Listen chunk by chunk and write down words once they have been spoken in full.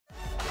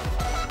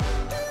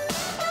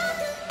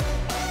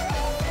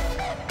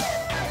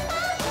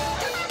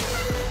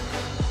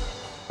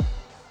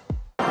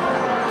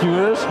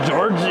Curious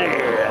Georgie.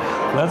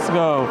 Let's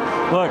go.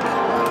 Look,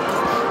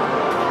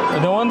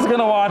 no one's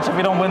gonna watch if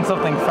we don't win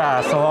something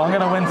fast. So I'm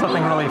gonna win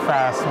something really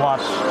fast.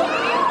 Watch.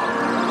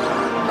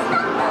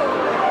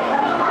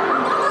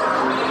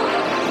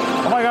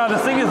 Oh my God,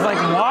 this thing is like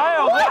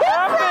wild. What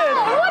happened?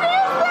 What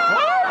is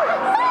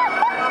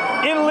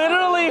that? It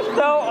literally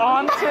fell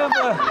onto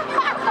the.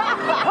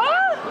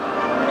 Huh?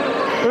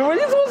 Wait, what are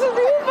you supposed to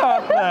do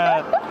about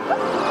that?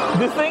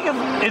 This thing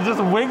is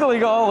just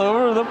wiggling all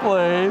over the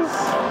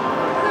place.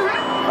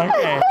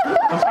 Okay,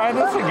 let's try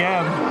this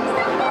again.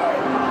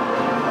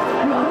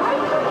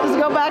 Just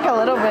go back a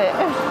little bit.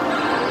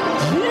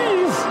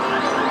 Jeez.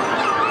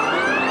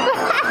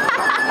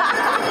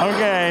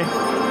 Okay.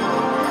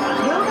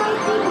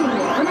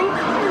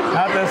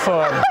 Not this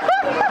one.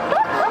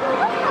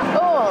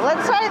 Oh,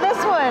 let's try this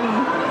one.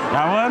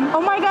 That one?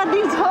 Oh my God,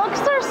 these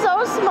hooks are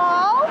so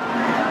small,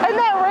 and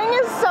that ring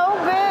is so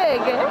big.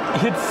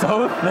 It's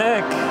so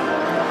thick.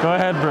 Go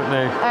ahead,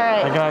 Brittany. All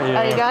right. I got you.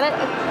 Oh, you got it?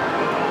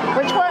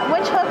 Which one?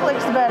 Which hook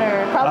looks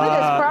better? Probably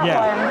this front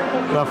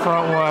one. The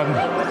front one.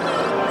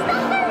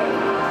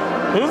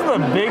 This is the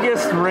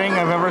biggest ring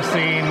I've ever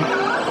seen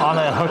on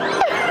a hook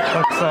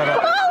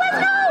setup. Oh, let's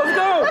go! Let's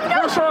go!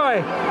 First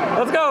try.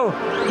 Let's go!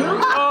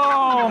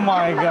 Oh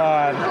my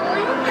God!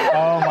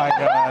 Oh my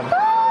God!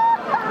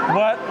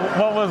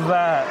 What was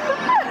that?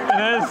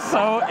 It is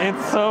so.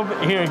 It's so.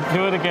 Here,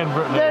 do it again,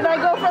 Brittany. Did I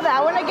go for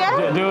that one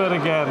again? Do it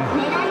again.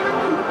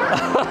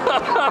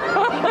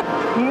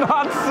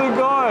 Not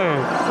sugoi.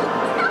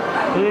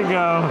 Here you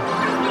go.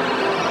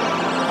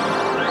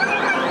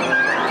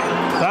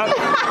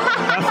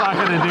 That's not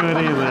gonna do it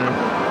either.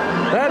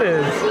 That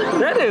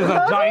is a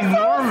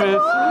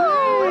ginormous.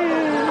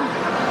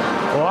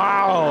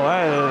 Wow,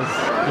 that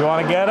is. You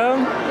want to get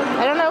him?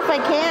 I don't know if I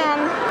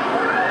can.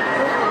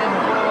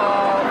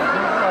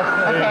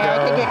 There Okay, I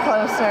can get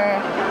closer.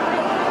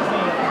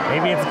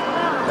 Maybe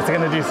it's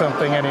gonna do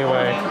something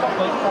anyway.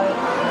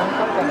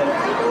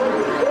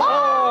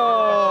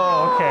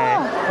 Oh, okay.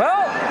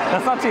 Well,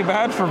 that's not too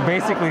bad for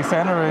basically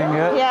centering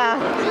it. Yeah.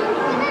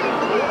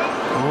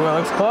 Ooh, it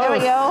looks close. There we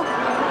go.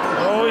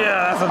 Oh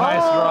yeah, that's a nice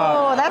drop.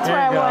 Oh, that's Here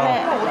where I you go. want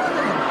it.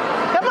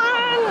 Come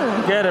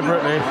on. Get it,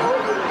 Brittany.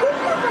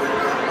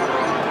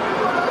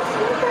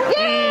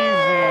 Yeah.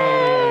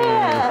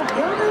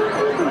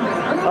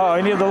 Oh,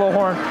 you need the little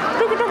horn.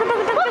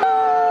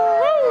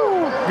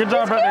 Good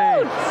job,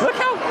 Brittany. Look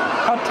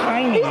how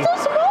tiny. He's so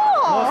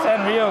small. Little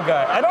Sanrio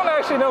guy. I don't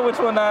actually know which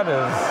one that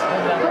is.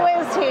 Who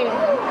is he?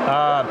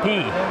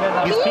 P.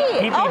 He's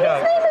Pee. Pee-Pee Oh, Duck.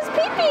 his name is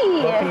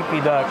Pee-Pee. Little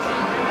Pee-Pee Duck.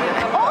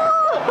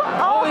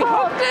 Oh, he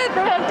hooked it.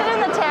 They hooked it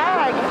in the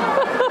tag.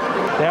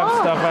 They have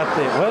stuff at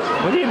the.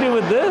 What do you do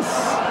with this?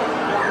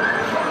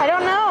 I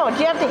don't know.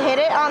 Do you have to hit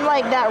it on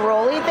like that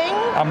rolly thing?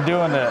 I'm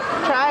doing it.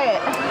 Try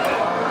it.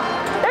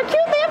 They're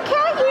cute. They have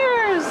cat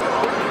ears.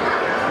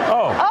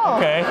 Oh.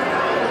 Okay.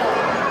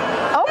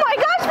 Oh my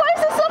gosh, why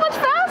is this so much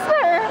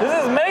faster? This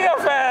is mega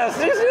fast.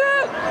 You see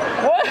that?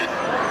 What?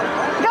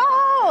 Go!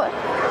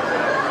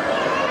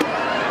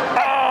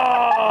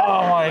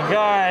 Oh my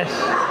gosh.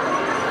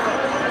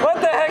 What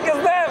the heck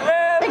is that,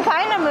 man? They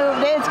kind of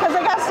moved it. It's because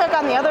they got stuck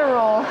on the other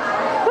roll.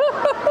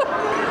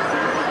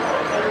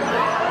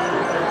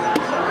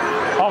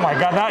 Oh my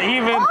God, not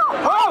even.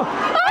 Oh!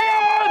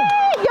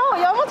 Yo,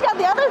 you almost got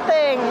the other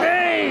thing.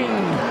 Dang!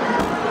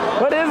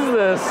 What is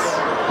this?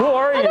 Who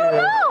are you? I don't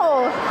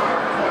know.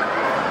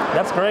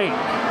 That's great.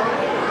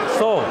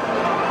 Soul.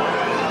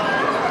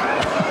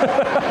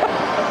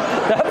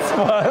 That's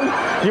fun.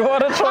 You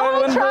want to try I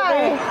wanna one, try.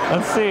 Brittany?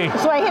 Let's see.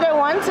 So I hit it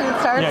once and it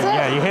starts it?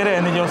 Yeah, you hit it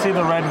and then you'll see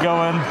the red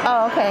going.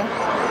 Oh, okay.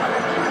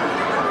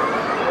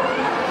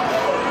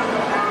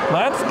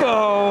 Let's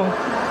go.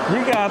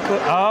 You got the.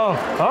 Oh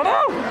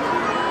no.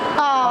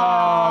 Oh,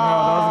 no,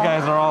 those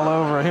guys are all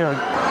over here.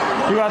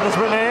 You got this,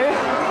 Brittany?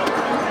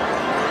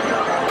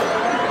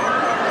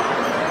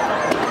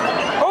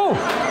 Oh!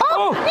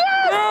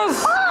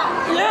 Yes!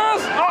 Yes!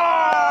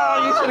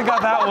 Oh, you should have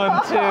got that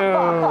one too.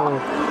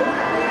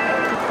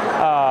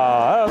 Oh,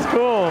 that was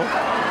cool.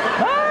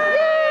 I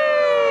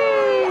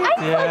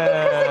like it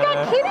because they got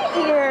kitty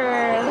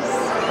ears.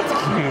 That's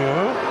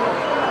cute.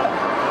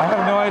 I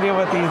have no idea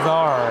what these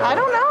are. I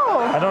don't know.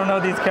 I don't know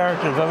these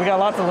characters, but we got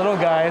lots of little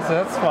guys, so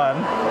that's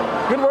fun.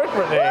 Good work,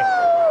 Brittany.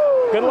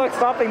 Woo! Good luck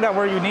stopping that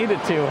where you need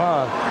it to,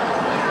 huh?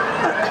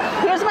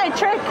 Here's my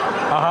trick.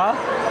 Uh-huh.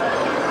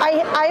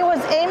 I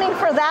was aiming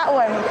for that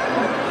one.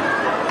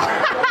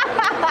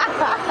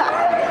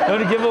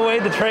 Don't give away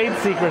the trade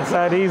secrets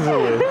that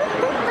easily.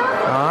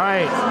 All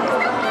right.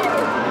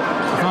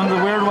 Some of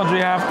the weird ones we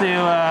have to,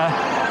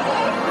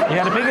 you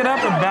got to pick it up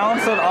and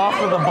bounce it off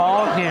of the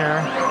ball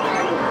here.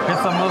 Get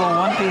some little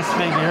one-piece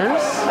figures.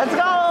 Let's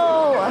go.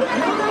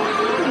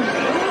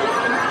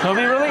 It'll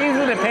be really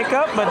easy to pick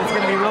up, but it's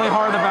going to be really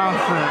hard to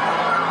bounce it.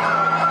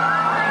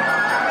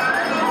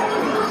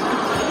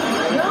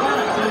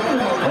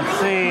 Let's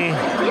see.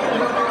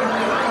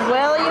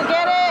 Will you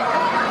get it?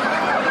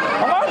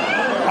 Come on.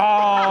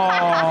 Oh,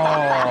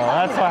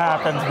 that's what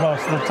happens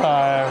most of the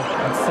time.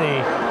 Let's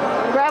see.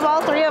 Grab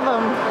all three of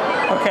them.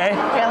 Okay.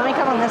 Here, let me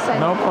come on this side.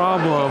 No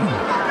problem.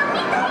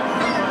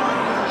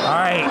 All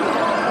right.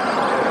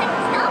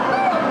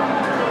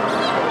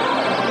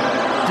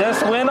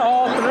 Just win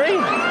all three.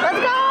 Let's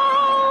go!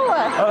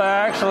 Oh,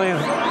 that actually is.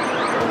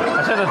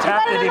 I should have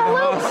tapped it even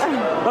less.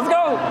 Let's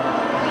go!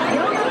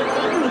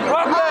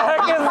 What the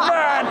heck is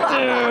that,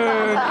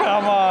 dude?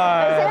 Come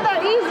on. I said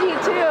that easy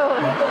too.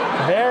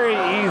 Very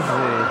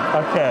easy.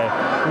 Okay,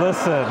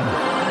 listen.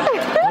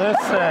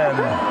 Listen.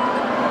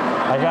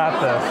 I got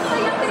this.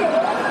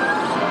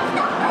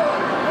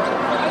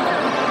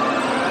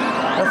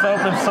 This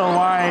opens so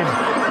wide.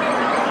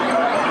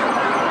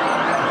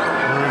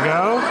 Here we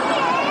go.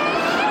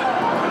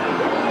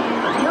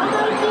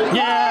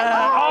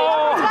 Yeah!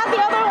 Oh! Got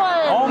the other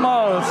one.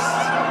 Almost.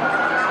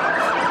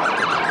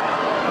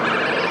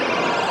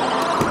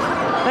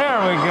 There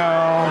we go.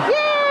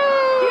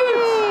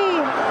 Yay!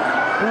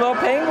 Little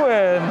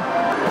penguin.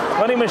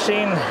 Funny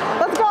machine.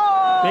 Let's go!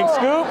 Big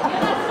scoop.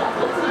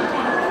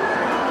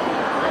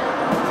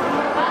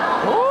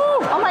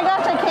 Woo! Oh my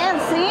gosh, I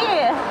can't see.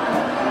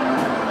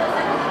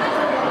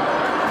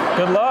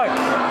 Good luck.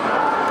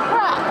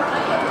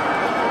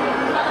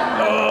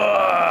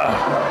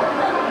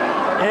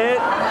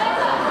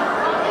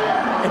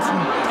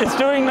 It's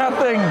doing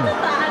nothing.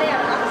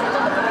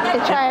 Okay,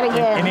 try it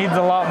again. It needs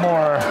a lot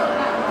more.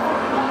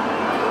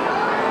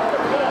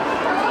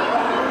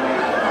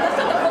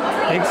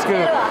 Big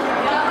scoop.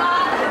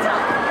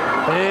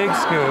 Big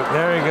scoop.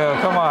 There we go.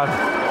 Come on.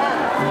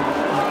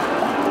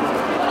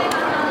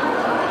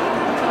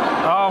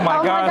 Oh my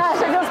gosh. Oh my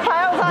gosh, it just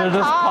piles on They're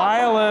just top.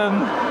 piling.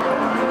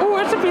 Ooh,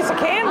 it's a piece of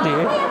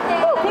candy.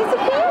 Ooh, piece of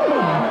candy.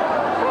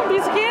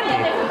 Piece of candy.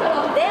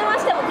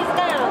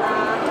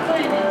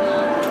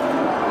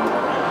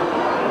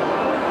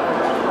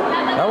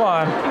 Come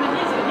on.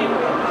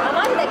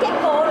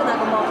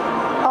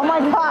 Oh my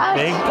gosh.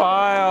 Big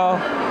pile.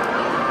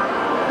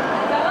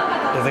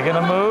 Is it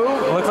gonna move?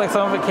 It looks like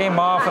some of it came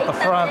off at the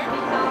front.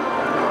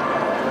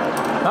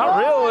 Not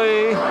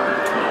really.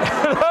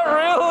 Not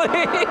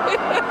really.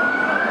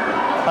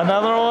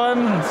 Another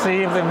one.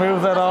 See if it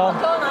moves at all.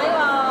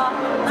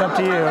 It's up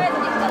to you.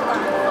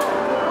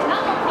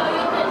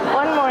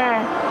 One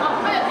more.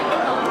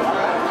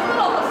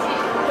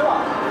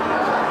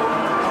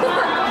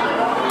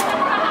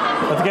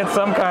 Let's get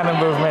some kind of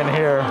movement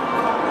here.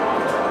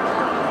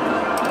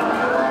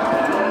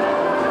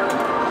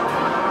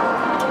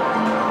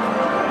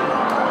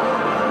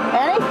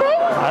 Anything?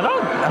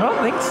 I don't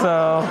think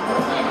so.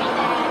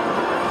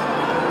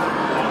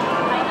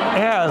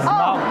 Yeah, it's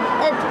not.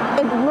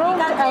 It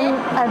moved a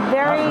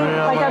very, Not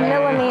really. like a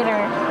millimeter.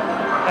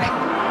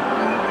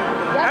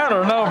 I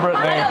don't know,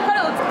 Brittany.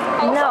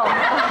 No.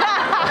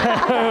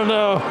 I don't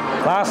know.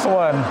 Last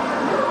one.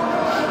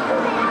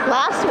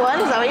 Last one?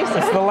 Is that what you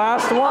said? It's the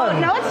last one. Oh,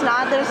 no, it's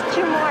not. There's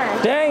two more.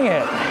 Dang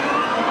it.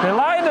 They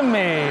lied to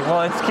me.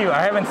 Well, it's cute.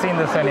 I haven't seen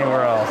this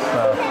anywhere else,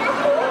 so.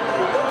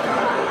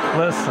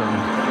 Listen.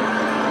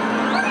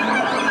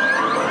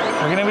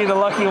 We're going to be the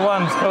lucky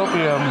ones,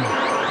 Copium.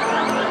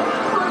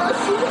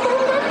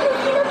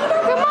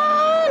 Come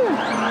on!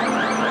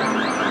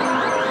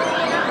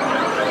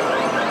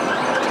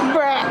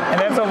 Brett. And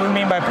that's what we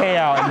mean by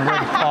payout and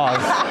red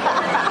paws.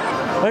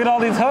 Look at all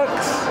these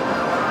hooks.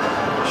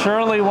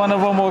 Surely one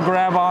of them will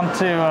grab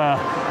onto a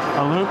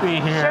loopy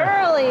here.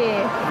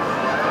 Surely.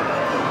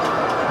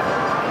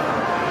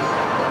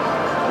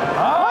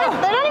 Oh. What?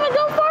 They don't even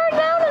go far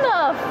down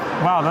enough.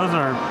 Wow, those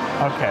are,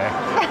 okay.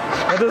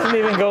 It doesn't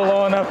even go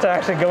low enough to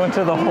actually go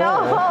into the hole.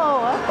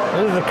 No.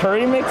 This is the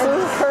curry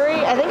mixes?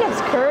 Curry. I think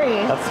it's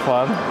curry. That's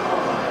fun.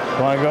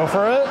 You want to go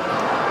for it?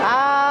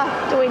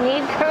 Do we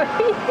need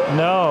curry?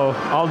 No,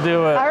 I'll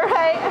do it. All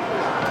right.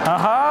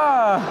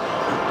 Aha!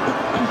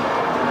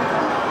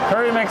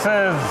 Curry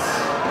mixes.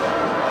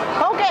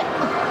 Okay.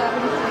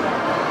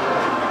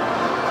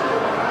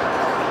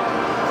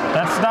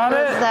 That's not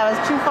it? That was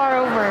too far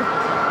over.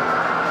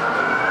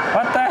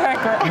 What the heck?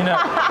 You know,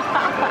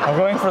 I'm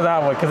going for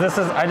that one because this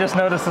is, I just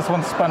noticed this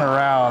one spun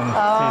around. See,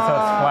 so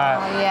it's flat.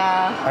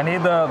 Yeah. I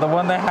need the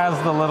one that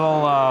has the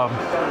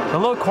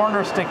little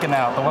corner sticking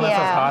out, the one that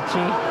says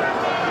Hachi.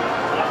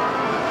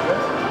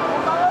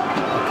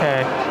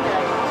 Okay.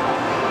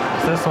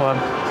 It's this one.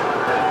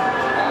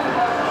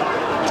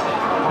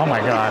 Oh my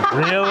God,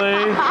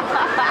 really?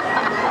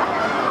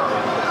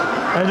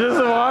 I just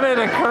wanted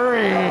a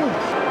curry.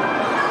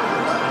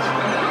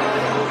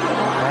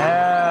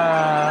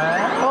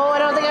 Yeah. Oh, I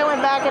don't think I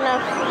went back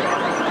enough.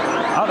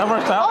 Oh, that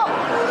works out.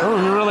 Oh,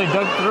 you really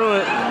dug through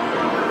it.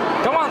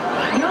 Come on.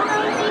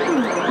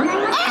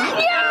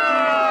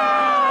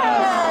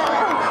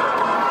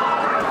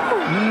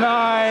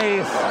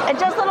 Nice. It's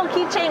just little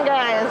keychain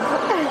guys.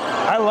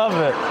 I love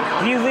it.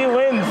 Easy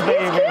wins,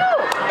 baby. He's cute.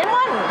 In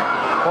one.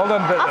 Well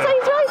done, Also,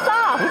 he's really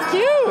soft. It's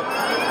cute.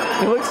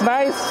 He looks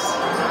nice.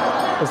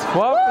 It's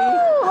fluffy.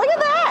 Woo, look at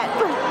that.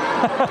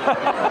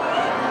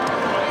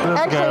 This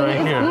guy Actually,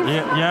 right here.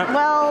 Yep.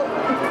 Well,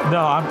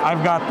 No,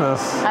 I've got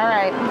this. all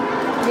right.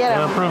 Get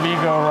It'll him. prove you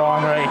go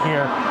wrong right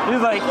here.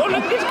 He's like, oh,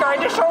 look, these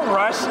guys are so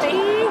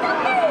rusty.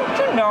 Don't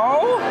you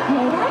know?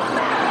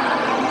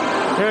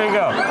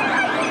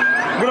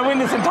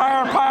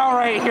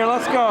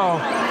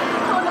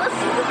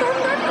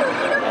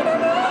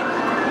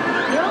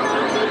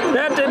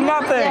 That did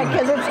nothing. Yeah,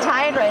 because it's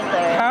tied right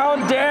there. How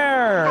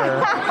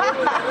dare!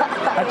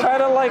 I try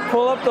to like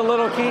pull up the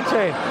little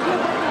keychain.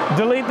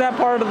 Delete that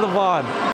part of the VOD.